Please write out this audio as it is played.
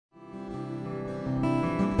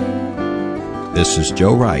This is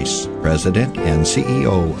Joe Rice, President and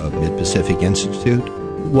CEO of Mid-Pacific Institute.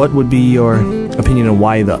 What would be your opinion on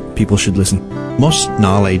why the people should listen? Most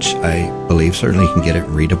knowledge, I believe, certainly you can get it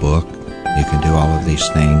and read a book. You can do all of these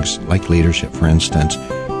things, like leadership, for instance.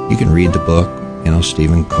 You can read the book,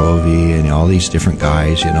 Stephen Covey and all these different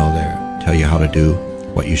guys, they tell you how to do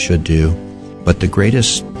what you should do. But the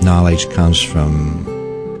greatest knowledge comes from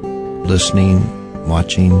listening,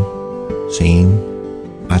 watching, seeing.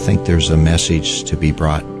 I think there's a message to be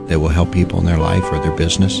brought that will help people in their life or their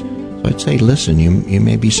business. So I'd say listen. You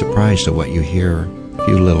may be surprised at what you hear, a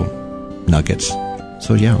few little nuggets.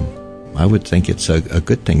 So yeah, I would think it's a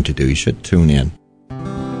good thing to do. You should tune in.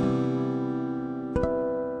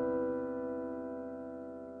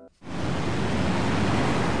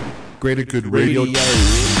 Greater Good Radio.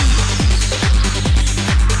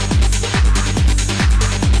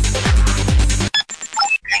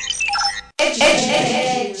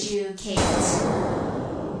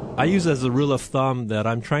 I use as a rule of thumb that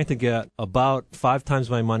I'm trying to get about 5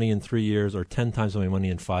 times my money in 3 years or 10 times my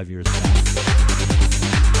money in 5 years.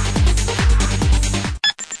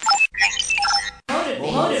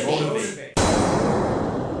 Motivate.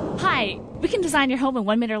 Hi, we can design your home in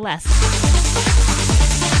 1 minute or less.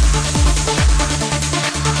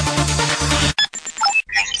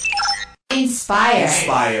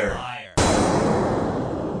 Inspire.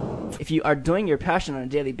 If you are doing your passion on a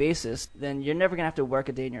daily basis, then you're never going to have to work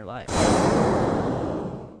a day in your life.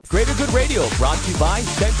 Greater Good Radio, brought to you by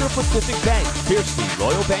Central Pacific Bank, fiercely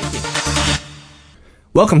loyal banking.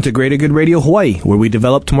 Welcome to Greater Good Radio Hawaii, where we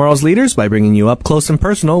develop tomorrow's leaders by bringing you up close and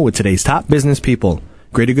personal with today's top business people.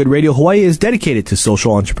 Greater Good Radio Hawaii is dedicated to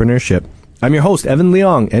social entrepreneurship. I'm your host, Evan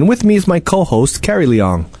Leong, and with me is my co-host, Carrie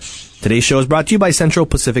Leong. Today's show is brought to you by Central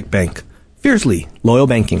Pacific Bank, fiercely loyal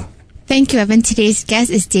banking. Thank you, Evan. Today's guest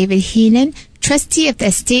is David Heenan, trustee of the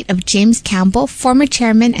estate of James Campbell, former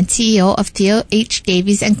chairman and CEO of Theo H.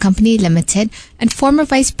 Davies & Company Limited, and former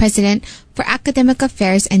vice president for academic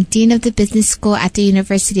affairs and dean of the business school at the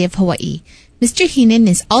University of Hawaii. Mr. Heenan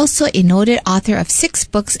is also a noted author of 6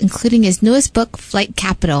 books, including his newest book, Flight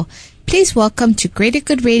Capital. Please welcome to Greater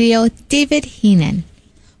Good Radio, David Heenan.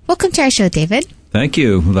 Welcome to our show, David. Thank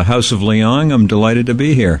you. The House of Leong, I'm delighted to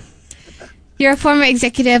be here. You're a former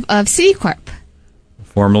executive of Citicorp.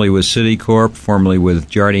 Formerly with Citicorp, formerly with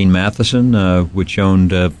Jardine Matheson, which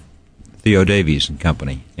owned Theo Davies and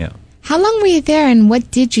Company. Yeah. How long were you there, and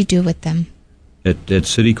what did you do with them? At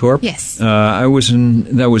Citicorp? Yes. That was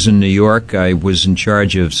in New York. I was in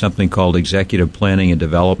charge of something called executive planning and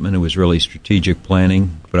development. It was really strategic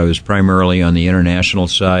planning, but I was primarily on the international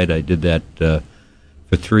side. I did that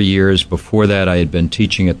for 3 years. Before that, I had been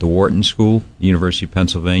teaching at the Wharton School, University of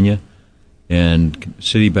Pennsylvania. And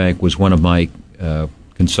Citibank was one of my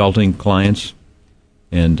consulting clients,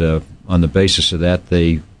 and on the basis of that,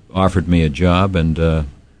 they offered me a job and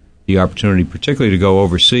the opportunity, particularly to go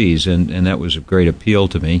overseas, and that was of great appeal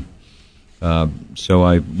to me. So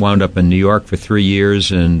I wound up in New York for 3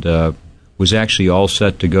 years and was actually all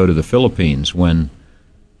set to go to the Philippines when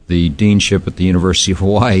the deanship at the University of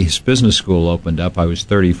Hawaii's Business School opened up. I was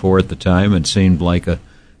 34 at the time, and seemed like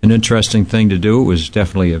an interesting thing to do. It was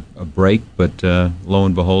definitely a break, but lo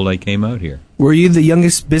and behold, I came out here. Were you the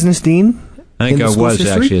youngest business dean? I think I was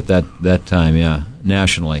actually at that time, yeah,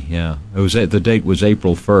 nationally, yeah. It was the date was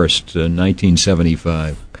April 1st,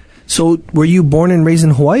 1975. So were you born and raised in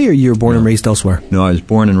Hawaii, or you were born and raised elsewhere? No, I was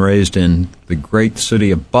born and raised in the great city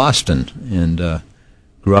of Boston, and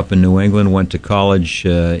grew up in New England, went to college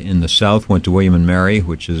in the South, went to William & Mary,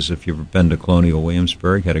 which is, if you've ever been to Colonial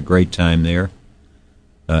Williamsburg, had a great time there.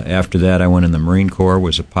 After that, I went in the Marine Corps,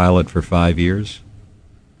 was a pilot for 5 years.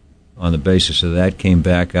 On the basis of that, came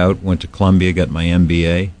back out, went to Columbia, got my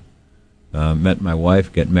MBA, met my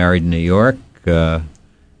wife, got married in New York.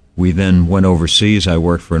 We then went overseas. I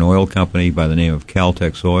worked for an oil company by the name of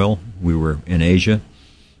Caltex Oil. We were in Asia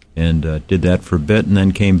and did that for a bit, and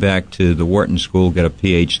then came back to the Wharton School, got a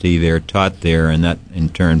PhD there, taught there, and that in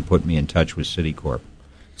turn put me in touch with Citicorp.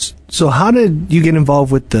 So how did you get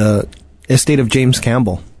involved with the estate of James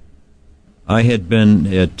Campbell? I had been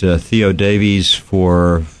at Theo Davies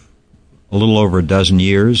for a little over a dozen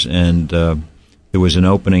years, and there was an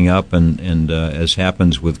opening up, and as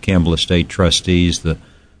happens with Campbell Estate trustees, the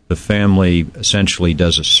family essentially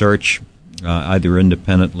does a search, either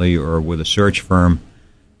independently or with a search firm,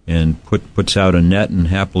 and puts out a net, and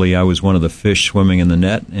happily I was one of the fish swimming in the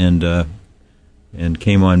net, and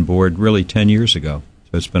came on board really 10 years ago.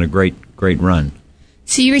 So it's been a great run.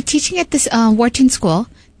 So you were teaching at this Wharton School,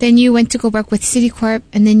 then you went to go work with Citicorp,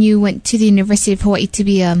 and then you went to the University of Hawaii to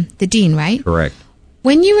be the dean, right? Correct.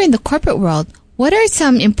 When you were in the corporate world, what are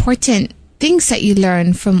some important things that you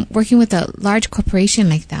learned from working with a large corporation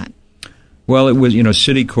like that? Well, it was,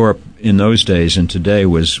 Citicorp in those days and today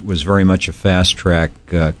was very much a fast-track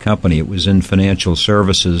company. It was in financial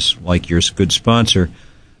services, like your good sponsor,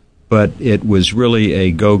 but it was really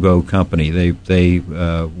a go-go company. They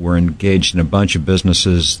were engaged in a bunch of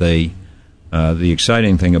businesses. The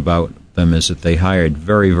exciting thing about them is that they hired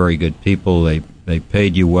very, very good people. They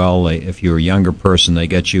paid you well. If you're a younger person, they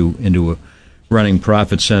get you into running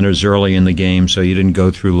profit centers early in the game, so you didn't go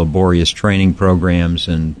through laborious training programs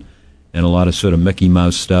and a lot of sort of Mickey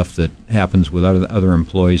Mouse stuff that happens with other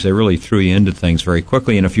employees. They really threw you into things very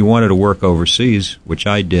quickly, and if you wanted to work overseas, which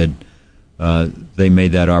I did, they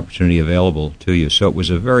made that opportunity available to you. So it was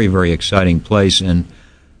a very, very exciting place, and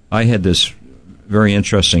I had this very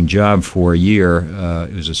interesting job for a year.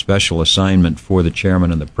 It was a special assignment for the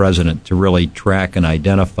chairman and the president to really track and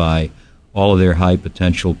identify all of their high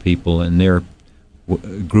potential people in their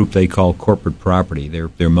group they call corporate property,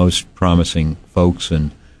 their most promising folks,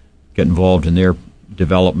 and get involved in their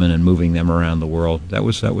development and moving them around the world. That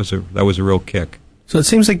was a real kick. So it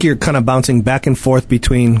seems like you're kind of bouncing back and forth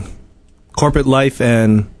between corporate life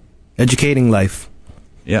and educating life.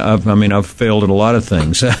 Yeah, I've failed at a lot of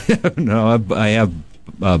things. No, I have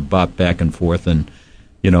bopped back and forth, and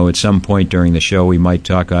at some point during the show we might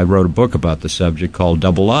talk. I wrote a book about the subject called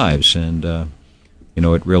Double Lives, and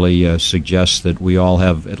it really suggests that we all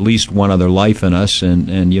have at least one other life in us,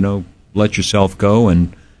 and let yourself go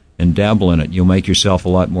and dabble in it. You'll make yourself a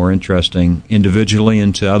lot more interesting individually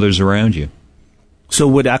and to others around you. So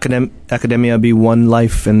would academia be one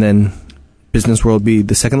life and then business world be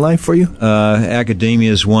the second life for you?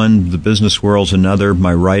 Academia is one, the business world's another.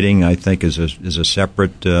 My writing, I think, is a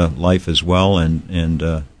separate life as well,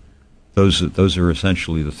 and those are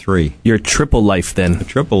essentially the three. Your triple life, then. A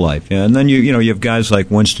triple life, yeah. And then you have guys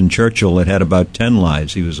like Winston Churchill that had about 10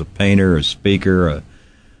 lives. He was a painter, a speaker,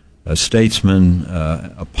 a statesman,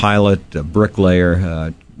 a pilot, a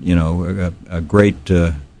bricklayer, a great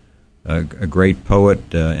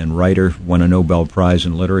poet and writer, won a Nobel Prize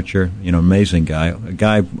in literature. Amazing guy. A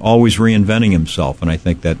guy always reinventing himself, and I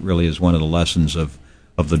think that really is one of the lessons of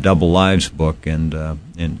the Double Lives book, and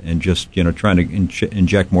just trying to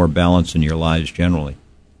inject more balance in your lives generally.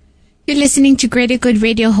 You're listening to Greater Good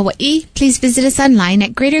Radio Hawaii. Please visit us online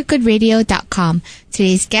at greatergoodradio.com.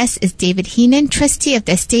 Today's guest is David Heenan, trustee of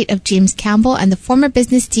the estate of James Campbell and the former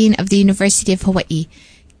business dean of the University of Hawaii.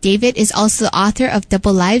 David is also the author of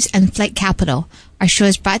Double Lives and Flight Capital. Our show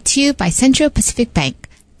is brought to you by Central Pacific Bank.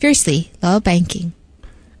 Fiercely loyal banking.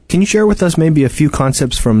 Can you share with us maybe a few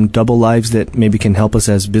concepts from Double Lives that maybe can help us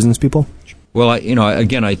as business people? Well,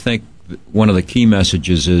 I think one of the key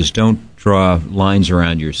messages is don't draw lines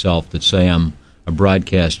around yourself that say I'm a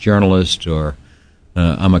broadcast journalist, or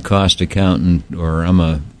I'm a cost accountant, or I'm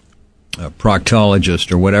a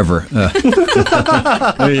proctologist, or whatever.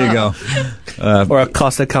 There you go. Or a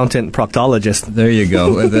cost accountant proctologist. There you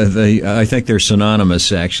go. I think they're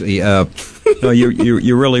synonymous, actually. No,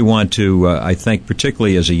 you really want to, I think,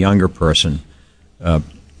 particularly as a younger person,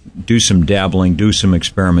 do some dabbling, do some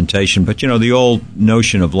experimentation. But, the old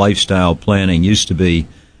notion of lifestyle planning used to be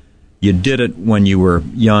you did it when you were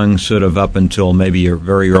young, sort of up until maybe your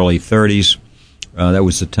very early 30s. That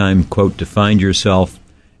was the time, quote, to find yourself.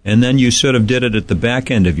 And then you sort of did it at the back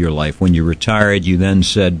end of your life. When you retired, you then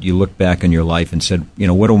said, you looked back on your life and said,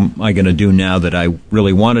 what am I going to do now that I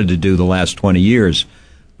really wanted to do the last 20 years?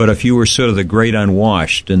 But if you were sort of the great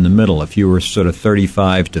unwashed in the middle, if you were sort of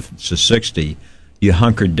 35 to 60, you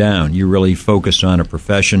hunkered down. You really focused on a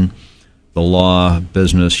profession, the law,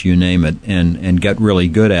 business, you name it, and got really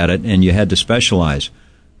good at it, and you had to specialize.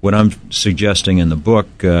 What I'm suggesting in the book,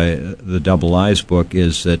 the Double Lives book,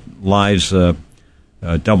 is that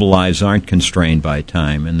double lives aren't constrained by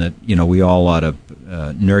time, and that we all ought to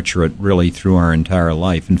nurture it really through our entire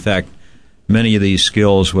life. In fact, many of these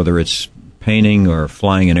skills, whether it's painting or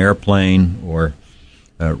flying an airplane or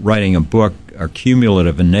writing a book, are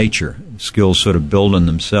cumulative in nature. Skills sort of build on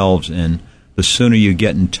themselves, and the sooner you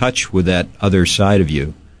get in touch with that other side of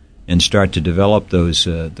you and start to develop those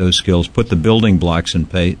skills, put the building blocks in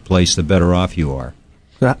place, the better off you are.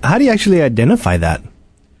 How do you actually identify that?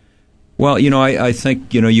 Well, I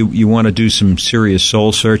think, you want to do some serious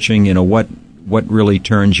soul searching. What really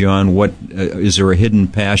turns you on? What is there a hidden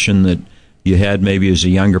passion that you had maybe as a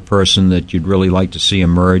younger person that you'd really like to see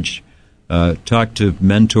emerge? Talk to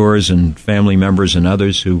mentors and family members and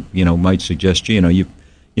others who, might suggest you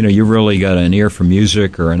really got an ear for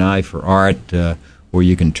music or an eye for art, or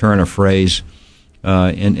you can turn a phrase,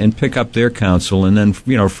 and pick up their counsel, and then,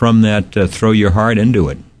 from that, throw your heart into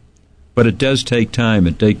it. But it does take time.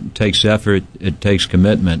 It takes effort. It takes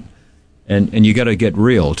commitment. And you got to get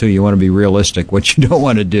real, too. You want to be realistic. What you don't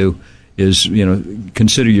want to do is,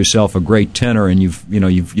 consider yourself a great tenor and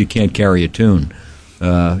you can't carry a tune.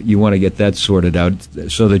 You want to get that sorted out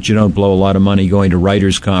so that you don't blow a lot of money going to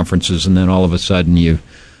writers' conferences and then all of a sudden you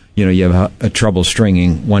have a trouble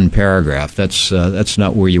stringing one paragraph. That's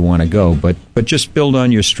not where you want to go. But just build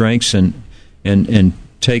on your strengths and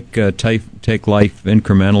take life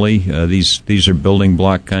incrementally. These are building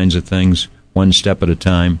block kinds of things, one step at a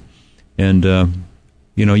time, and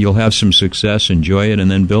you'll have some success. Enjoy it,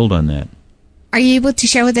 and then build on that. Are you able to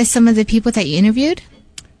share with us some of the people that you interviewed?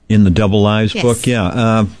 In the Double Lives book?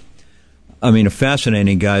 Yeah. A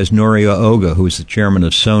fascinating guy is Norio Oga, who is the chairman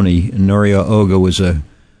of Sony. And Norio Oga was a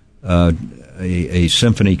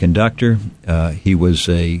symphony conductor. He was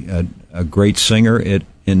a great singer,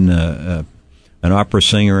 an opera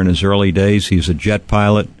singer in his early days. He's a jet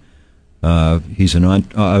pilot. He's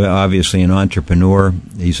obviously an entrepreneur.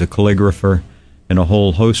 He's a calligrapher and a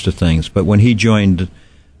whole host of things. But before he joined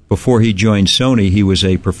Sony, he was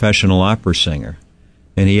a professional opera singer.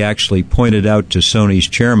 And he actually pointed out to Sony's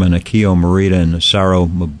chairman, Akio Morita and Saro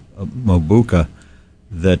Mobuka,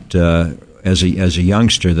 that as a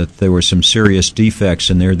youngster, that there were some serious defects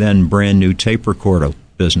in their then brand new tape recorder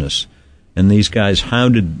business. And these guys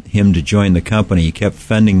hounded him to join the company. He kept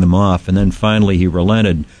fending them off, and then finally he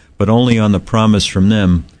relented, but only on the promise from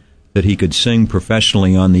them that he could sing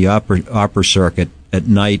professionally on the opera circuit at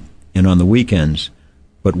night and on the weekends,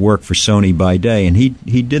 but work for Sony by day. And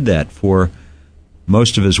he did that for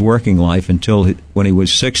most of his working life until when he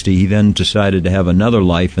was 60. He then decided to have another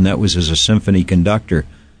life, and that was as a symphony conductor.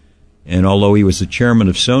 And although he was the chairman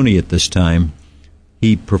of Sony at this time,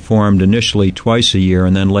 he performed initially twice a year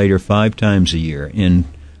and then later 5 times a year. And,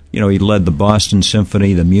 he led the Boston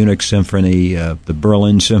Symphony, the Munich Symphony, the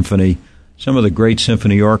Berlin Symphony, some of the great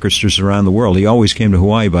symphony orchestras around the world. He always came to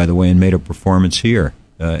Hawaii, by the way, and made a performance here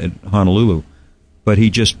at Honolulu. But he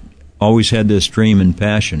just always had this dream and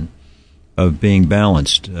passion of being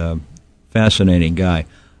balanced. Fascinating guy.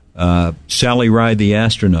 Sally Ride, the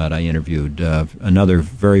astronaut, I interviewed. Another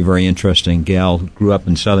very, very interesting gal who grew up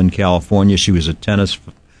in Southern California. She was a tennis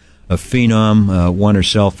phenom, won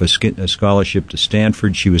herself a scholarship to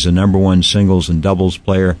Stanford. She was a number 1 singles and doubles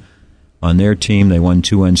player on their team. They won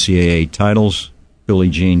 2 NCAA titles. Billie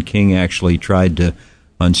Jean King actually tried to,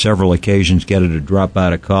 on several occasions, get her to drop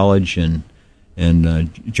out of college and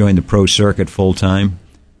join the pro circuit full time.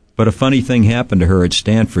 But a funny thing happened to her at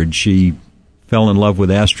Stanford. She fell in love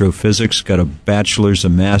with astrophysics, got a bachelor's, a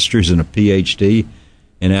master's, and a PhD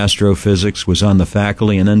in astrophysics, was on the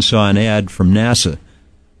faculty, and then saw an ad from NASA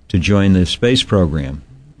to join the space program.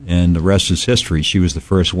 And the rest is history. She was the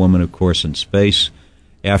first woman, of course, in space.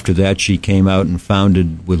 After that, she came out and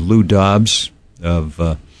founded with Lou Dobbs of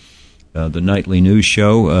the nightly news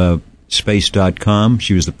show, Space.com.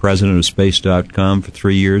 She was the president of Space.com for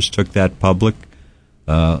 3 years, took that public.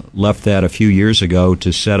 Left that a few years ago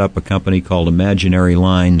to set up a company called Imaginary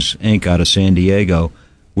Lines, Inc. out of San Diego,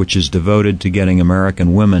 which is devoted to getting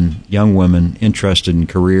American women, young women, interested in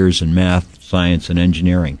careers in math, science, and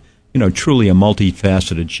engineering. Truly a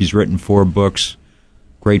multifaceted. She's written 4 books,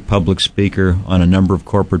 great public speaker on a number of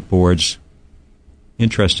corporate boards.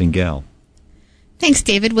 Interesting gal. Thanks,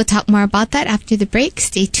 David. We'll talk more about that after the break.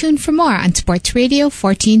 Stay tuned for more on Sports Radio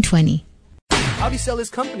 1420. How'd he sell his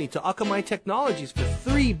company to Akamai Technologies for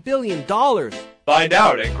 $3 billion? Find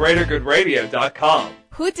out at GreaterGoodRadio.com.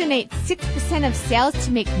 Who donates 6% of sales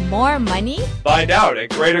to make more money? Find out at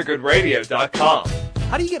GreaterGoodRadio.com.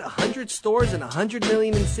 How do you get 100 stores and $100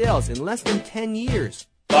 million in sales in less than 10 years?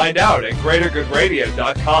 Find out at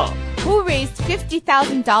GreaterGoodRadio.com. Who raised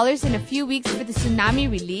 $50,000 in a few weeks for the tsunami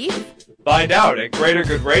relief? Find out at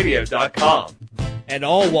GreaterGoodRadio.com. And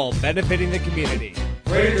all while benefiting the community.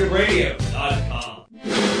 GreaterGoodRadio.com.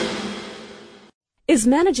 Is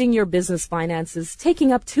managing your business finances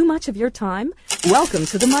taking up too much of your time? Welcome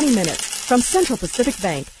to the Money Minute from Central Pacific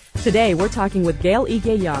Bank. Today we're talking with Gail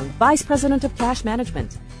Ige Young, Vice President of Cash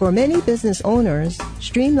Management. For many business owners,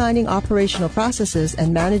 streamlining operational processes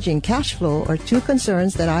and managing cash flow are 2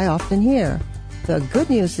 concerns that I often hear. The good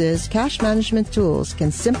news is cash management tools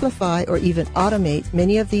can simplify or even automate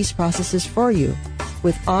many of these processes for you.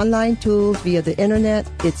 With online tools via the internet,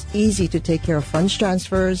 it's easy to take care of funds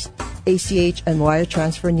transfers, ACH, and wire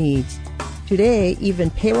transfer needs. Today, even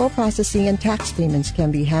payroll processing and tax payments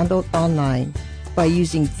can be handled online. By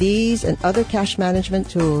using these and other cash management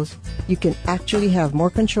tools, you can actually have more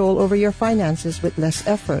control over your finances with less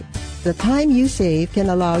effort. The time you save can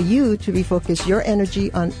allow you to refocus your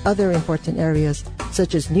energy on other important areas,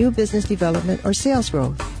 such as new business development or sales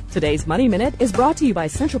growth. Today's Money Minute is brought to you by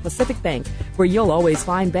Central Pacific Bank, where you'll always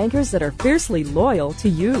find bankers that are fiercely loyal to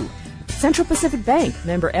you. Central Pacific Bank,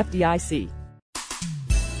 member FDIC.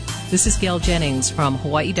 This is Gail Jennings from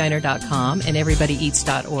HawaiiDiner.com and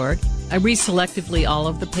EverybodyEats.org. I read selectively all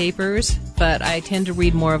of the papers, but I tend to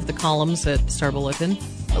read more of the columns at Star Bulletin.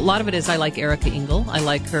 A lot of it is I like Erica Engel. I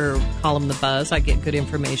like her column, The Buzz. I get good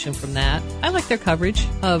information from that. I like their coverage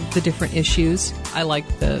of the different issues. I like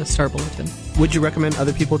the Star Bulletin. Would you recommend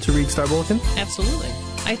other people to read Star Bulletin? Absolutely.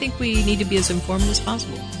 I think we need to be as informed as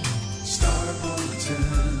possible. Star Bulletin.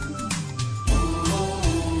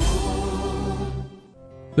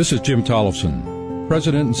 This is Jim Tollefson,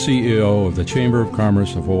 President and CEO of the Chamber of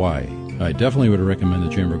Commerce of Hawaii. I definitely would recommend the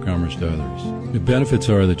Chamber of Commerce to others. The benefits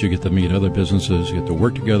are that you get to meet other businesses, you get to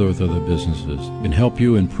work together with other businesses, and help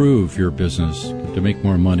you improve your business to make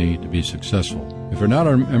more money to be successful. If you're not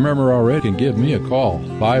a member already, you can give me a call,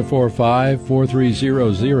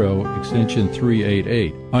 545-4300, extension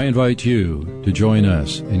 388. I invite you to join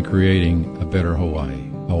us in creating a better Hawaii.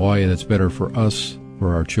 Hawaii that's better for us,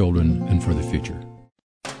 for our children, and for the future.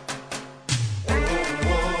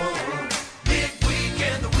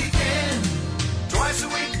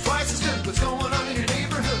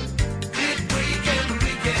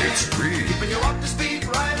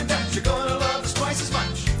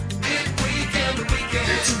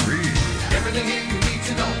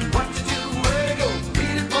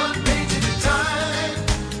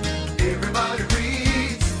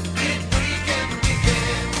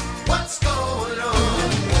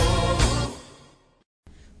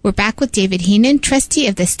 We're back with David Heenan, trustee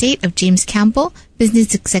of the estate of James Campbell,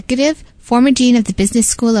 business executive, former dean of the Business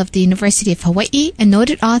School of the University of Hawaii, and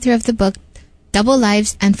noted author of the book Double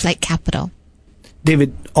Lives and Flight Capital.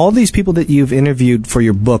 David, all these people that you've interviewed for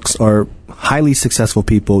your books are highly successful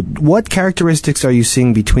people. What characteristics are you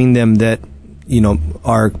seeing between them that,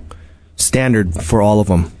 are standard for all of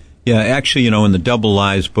them? Yeah, actually, in the Double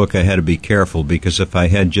Lives book, I had to be careful because if I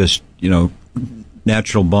had just,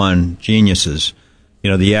 natural born geniuses,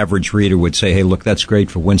 the average reader would say, hey, look, that's great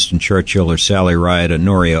for Winston Churchill or Sally Ride or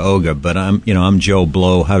Noria Oga, but I'm Joe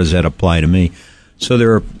Blow. How does that apply to me? So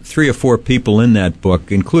there are 3 or 4 people in that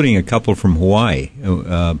book, including a couple from Hawaii,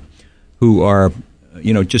 who are,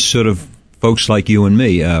 just sort of folks like you and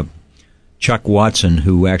me. Chuck Watson,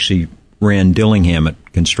 who actually ran Dillingham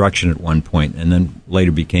at construction at one point and then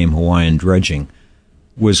later became Hawaiian Dredging,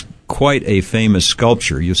 was quite a famous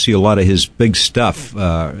sculptor. You'll see a lot of his big stuff.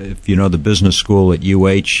 If you know the business school at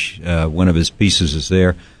UH, one of his pieces is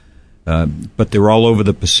there. But they're all over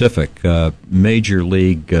the Pacific. Major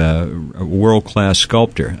league, world-class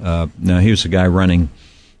sculptor. Now here's a guy running,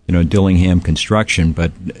 Dillingham Construction,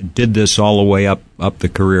 but did this all the way up the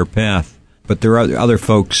career path. But there are other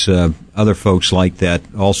folks like that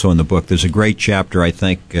also in the book. There's a great chapter, I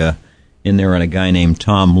think, in there on a guy named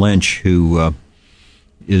Tom Lynch who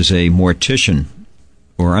is a mortician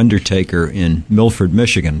or undertaker in Milford,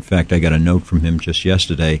 Michigan. In fact, I got a note from him just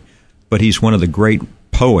yesterday. But he's one of the great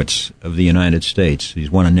poets of the United States.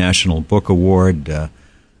 He's won a National Book Award, an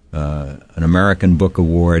American Book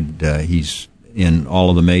Award. He's in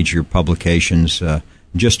all of the major publications.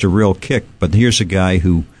 Just a real kick. But here's a guy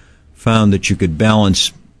who found that you could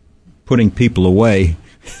balance putting people away,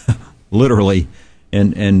 literally,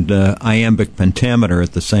 and iambic pentameter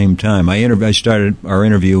at the same time. I started our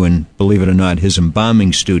interview in, believe it or not, his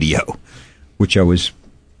embalming studio, which I was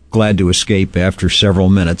glad to escape after several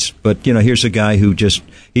minutes. But, here's a guy who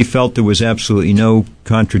he felt there was absolutely no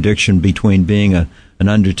contradiction between being an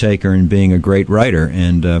undertaker and being a great writer,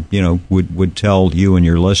 and, would tell you and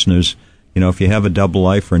your listeners, if you have a double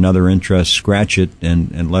life or another interest, scratch it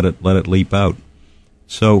and let it leap out.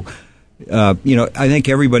 So, I think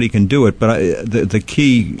everybody can do it, but the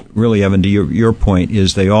key, really, Evan, to your point,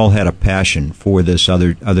 is they all had a passion for this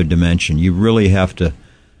other dimension. You really have to.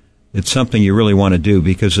 It's something you really want to do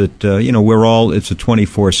because it's a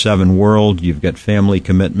 24/7 world. You've got family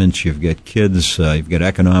commitments, you've got kids, you've got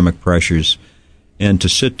economic pressures, and to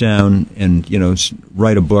sit down and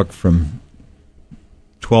write a book from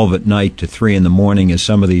 12 at night to 3 in the morning, as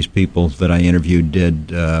some of these people that I interviewed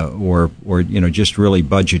did, or just really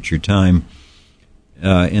budget your time,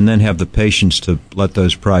 and then have the patience to let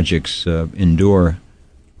those projects endure,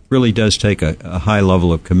 really does take a high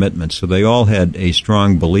level of commitment. So they all had a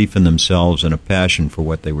strong belief in themselves and a passion for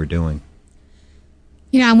what they were doing.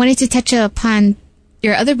 I wanted to touch upon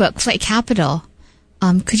your other book, Flight Capital.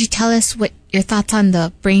 Could you tell us what your thoughts on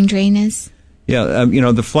the brain drain is? Yeah,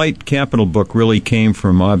 the Flight Capital book really came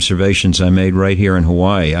from observations I made right here in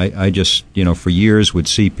Hawaii. I just, for years would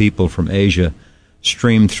see people from Asia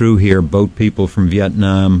stream through here, boat people from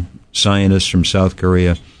Vietnam, scientists from South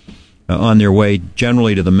Korea, on their way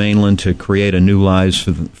generally to the mainland to create a new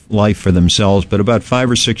life for themselves. But about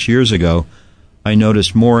 5 or 6 years ago, I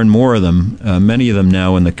noticed more and more of them, many of them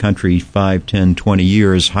now in the country 5, 10, 20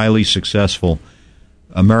 years, highly successful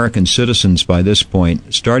American citizens by this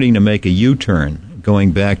point, starting to make a U-turn,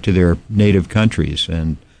 going back to their native countries.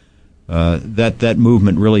 And that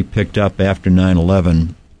movement really picked up after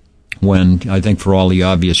 9/11, when, I think for all the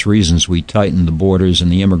obvious reasons, we tightened the borders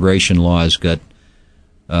and the immigration laws got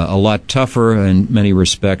a lot tougher, in many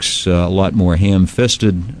respects a lot more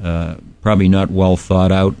ham-fisted, probably not well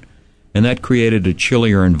thought out. And that created a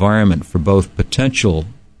chillier environment for both potential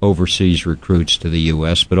overseas recruits to the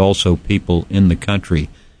U.S., but also people in the country.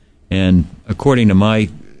 And according to my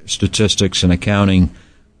statistics and accounting,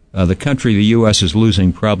 the U.S., is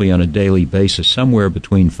losing probably on a daily basis somewhere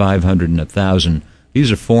between 500 and 1,000.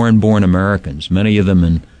 These are foreign-born Americans, many of them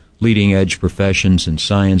in leading-edge professions in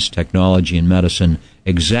science, technology, and medicine,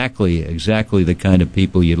 exactly the kind of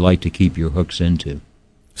people you'd like to keep your hooks into.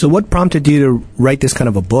 So what prompted you to write this kind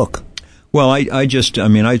of a book? Well, I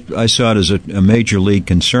saw it as a major league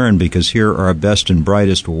concern, because here our best and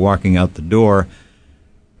brightest were walking out the door.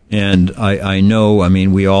 And I know,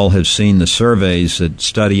 we all have seen the surveys that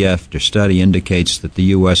study after study indicates that the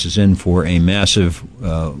U.S. is in for a massive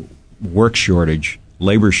work shortage,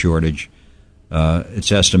 labor shortage.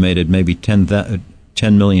 It's estimated maybe 10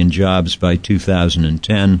 million jobs by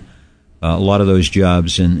 2010. A lot of those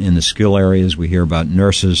jobs in the skill areas. We hear about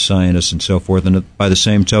nurses, scientists, and so forth. And by the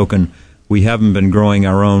same token, we haven't been growing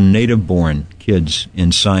our own native-born kids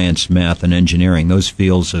in science, math, and engineering. Those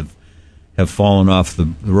fields have fallen off the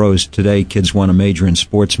road. Today, kids want to major in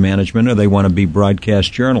sports management, or they want to be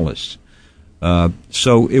broadcast journalists.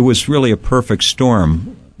 So it was really a perfect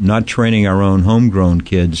storm, not training our own homegrown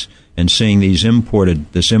kids and seeing this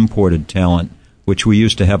imported talent, which we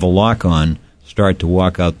used to have a lock on, start to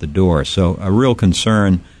walk out the door. So a real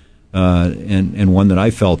concern, and one that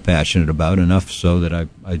I felt passionate about, enough so that I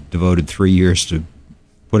devoted 3 years to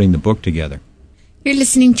putting the book together. You're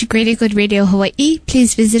listening to Greater Good Radio Hawaii.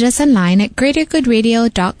 Please visit us online at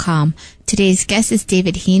greatergoodradio.com. Today's guest is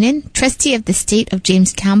David Heenan, trustee of the estate of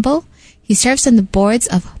James Campbell. He serves on the boards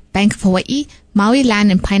of Bank of Hawaii, Maui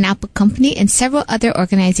Land and Pineapple Company, and several other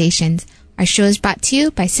organizations. Our show is brought to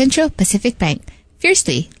you by Central Pacific Bank.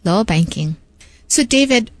 Fiercely loyal banking. So,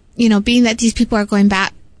 David, being that these people are going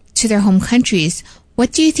back to their home countries,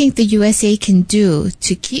 what do you think the USA can do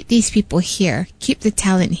to keep these people here, keep the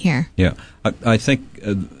talent here? Yeah, I think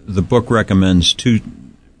the book recommends two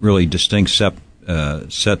really distinct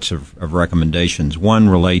sets of recommendations. One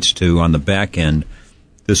relates to, on the back end,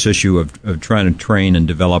 this issue of trying to train and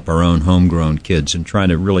develop our own homegrown kids and trying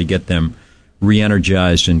to really get them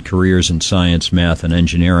re-energized in careers in science, math, and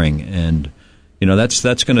engineering. And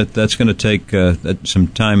that's going to take some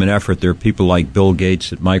time and effort. There are people like Bill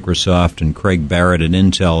Gates at Microsoft and Craig Barrett at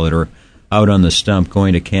Intel that are out on the stump,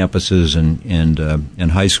 going to campuses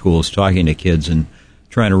and high schools, talking to kids and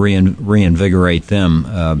trying to reinvigorate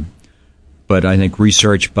them. But I think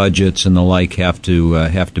research budgets and the like have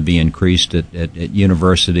to be increased at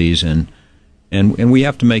universities, and we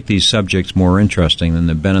have to make these subjects more interesting than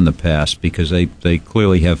they've been in the past, because they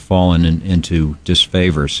clearly have fallen into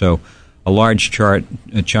disfavor. So a large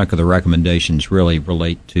chunk of the recommendations really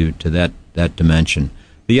relate to that dimension.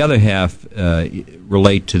 The other half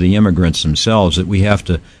relate to the immigrants themselves, that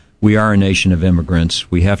we are a nation of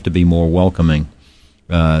immigrants. We have to be more welcoming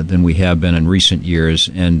than we have been in recent years,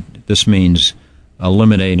 and this means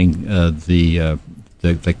eliminating the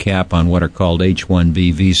cap on what are called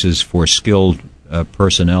H-1B visas for skilled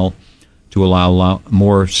personnel, to allow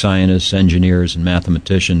more scientists, engineers, and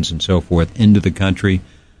mathematicians and so forth into the country,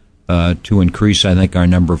 to increase, I think, our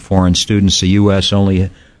number of foreign students. The U.S. only,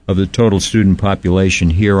 of the total student population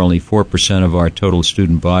here, only 4% of our total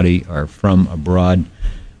student body are from abroad.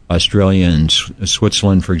 Australia and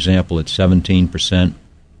Switzerland, for example, it's 17%.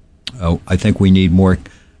 I think we need more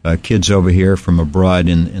kids over here from abroad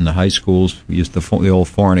in the high schools. We use the old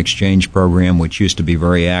foreign exchange program, which used to be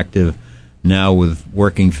very active. Now with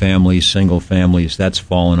working families, single families, that's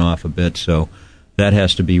fallen off a bit, so that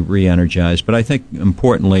has to be re-energized. But I think,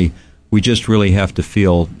 importantly, we just really have to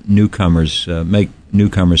feel make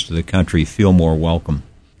newcomers to the country feel more welcome.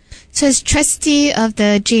 So as trustee of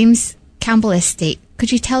the James Campbell estate,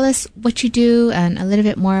 could you tell us what you do and a little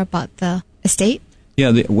bit more about the estate?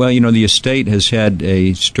 Yeah, the estate has had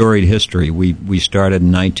a storied history. We started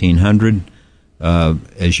in 1900.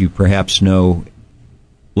 As you perhaps know,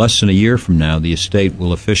 less than a year from now, the estate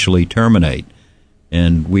will officially terminate,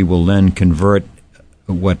 and we will then convert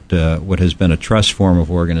what has been a trust form of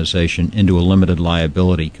organization into a limited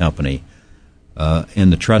liability company.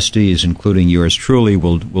 and the trustees, including yours truly,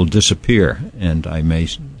 will disappear, and I may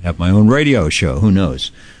have my own radio show. Who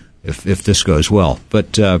knows if this goes well?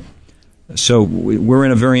 But so we're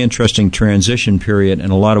in a very interesting transition period,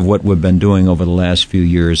 and a lot of what we've been doing over the last few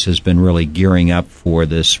years has been really gearing up for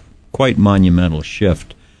this quite monumental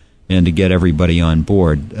shift and to get everybody on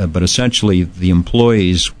board. But essentially, the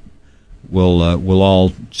employees will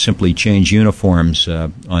all simply change uniforms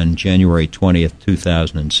on January 20th,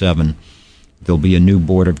 2007. There'll be a new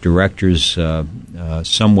board of directors,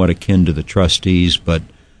 somewhat akin to the trustees, but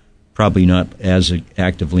probably not as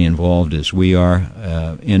actively involved as we are,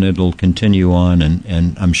 and it'll continue on,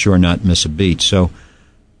 and I'm sure not miss a beat. So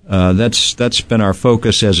that's been our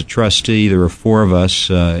focus as a trustee. There are four of us,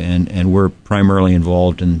 and we're primarily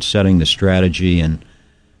involved in setting the strategy and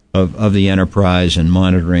of the enterprise and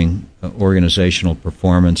monitoring organizational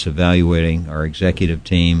performance, evaluating our executive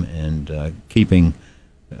team, and keeping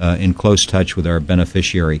in close touch with our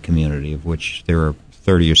beneficiary community, of which there are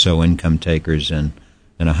 30 or so income takers and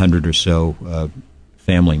 100 or so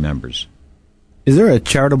family members. Is there a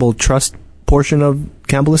charitable trust portion of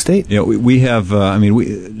Campbell Estate? Yeah, we have,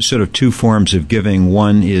 we sort of two forms of giving.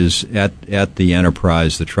 One is at the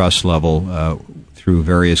enterprise, the trust level, through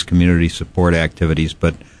various community support activities,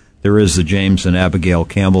 but there is the James and Abigail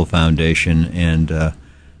Campbell Foundation, and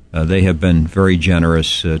they have been very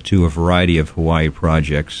generous to a variety of Hawaii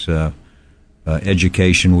projects.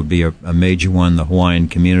 Education would be a major one. The Hawaiian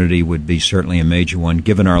community would be certainly a major one.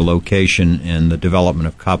 Given our location and the development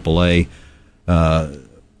of Kapolei,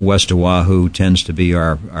 West Oahu tends to be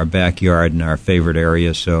our backyard and our favorite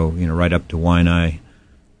area. So, right up to Waianae,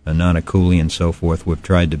 Nanakuli, and so forth, we've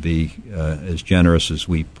tried to be as generous as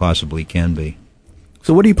we possibly can be.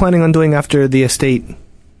 So what are you planning on doing after the estate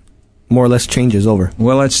more or less changes over?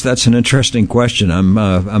 Well, that's an interesting question. I'm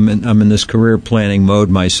in this career planning mode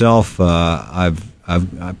myself. I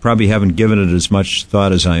probably haven't given it as much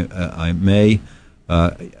thought as I may.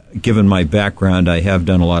 Given my background, I have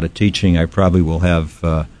done a lot of teaching. I probably will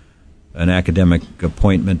have an academic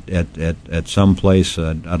appointment at some place.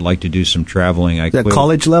 I'd like to do some traveling. Is that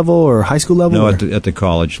college level or high school level? No, at the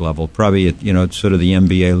college level. Probably at sort of the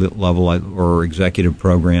MBA level or executive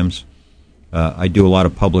programs. I do a lot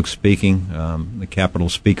of public speaking. The Capital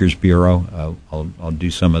Speakers Bureau. I'll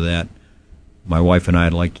do some of that. My wife and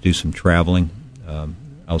I'd like to do some traveling.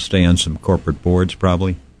 I'll stay on some corporate boards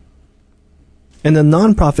probably. And the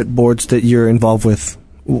nonprofit boards that you're involved with,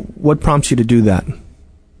 what prompts you to do that?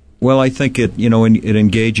 Well, I think it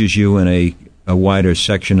engages you in a wider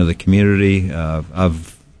section of the community.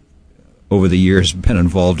 I've over the years been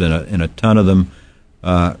involved in a ton of them.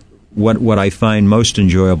 What I find most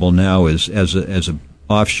enjoyable now is as a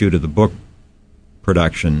offshoot of the book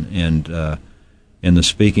production and the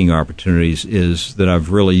speaking opportunities is that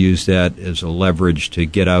I've really used that as a leverage to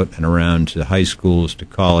get out and around to high schools, to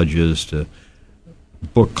colleges, to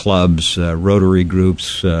book clubs, Rotary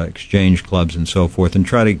groups, exchange clubs, and so forth, and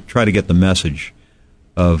try to get the message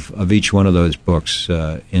of each one of those books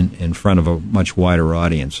in front of a much wider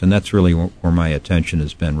audience, and that's really where my attention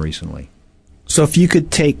has been recently. So if you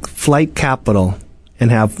could take Flight Capital and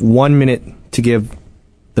have 1 minute to give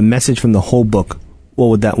the message from the whole book, what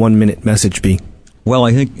would that 1 minute message be? Well,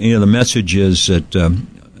 I think the message is that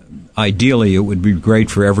ideally, it would be great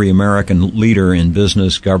for every American leader in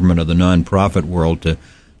business, government, or the nonprofit world to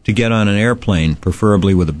get on an airplane,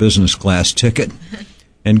 preferably with a business class ticket,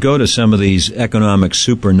 and go to some of these economic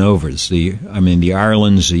supernovas. The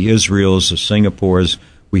Irelands, the Israels, the Singapores.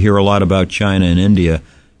 We hear a lot about China and India,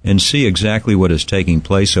 and see exactly what is taking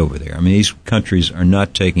place over there. These countries are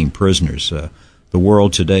not taking prisoners. The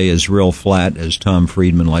world today is real flat, as Tom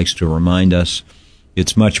Friedman likes to remind us.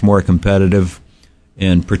 It's much more competitive.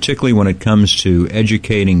 And particularly when it comes to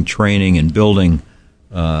educating, training, and building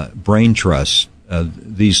brain trust,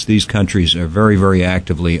 these countries are very, very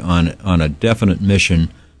actively on a definite mission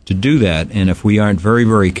to do that. And if we aren't very,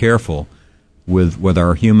 very careful with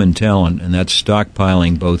our human talent, and that's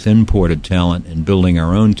stockpiling both imported talent and building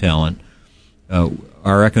our own talent,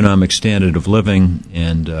 our economic standard of living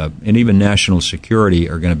and even national security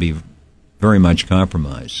are going to be very much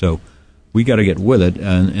compromised. So we got to get with it,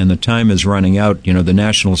 and the time is running out. The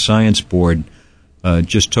National Science Board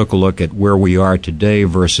just took a look at where we are today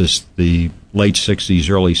versus the late 60s,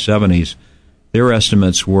 early 70s. Their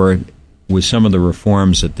estimates were, with some of the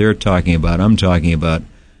reforms that they're talking about, I'm talking about,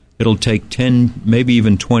 it'll take 10, maybe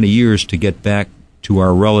even 20 years to get back to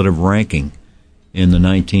our relative ranking in the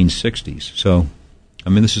 1960s. So,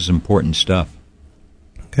 this is important stuff.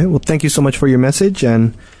 Okay, well, thank you so much for your message,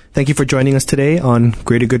 and Thank you for joining us today on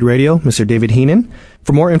Greater Good Radio, Mr. David Heenan.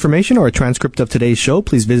 For more information or a transcript of today's show,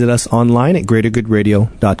 please visit us online at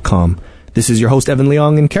greatergoodradio.com. This is your host, Evan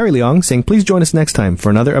Leong and Carrie Leong, saying please join us next time for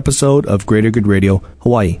another episode of Greater Good Radio,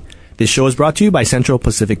 Hawaii. This show is brought to you by Central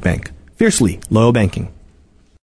Pacific Bank. Fiercely loyal banking.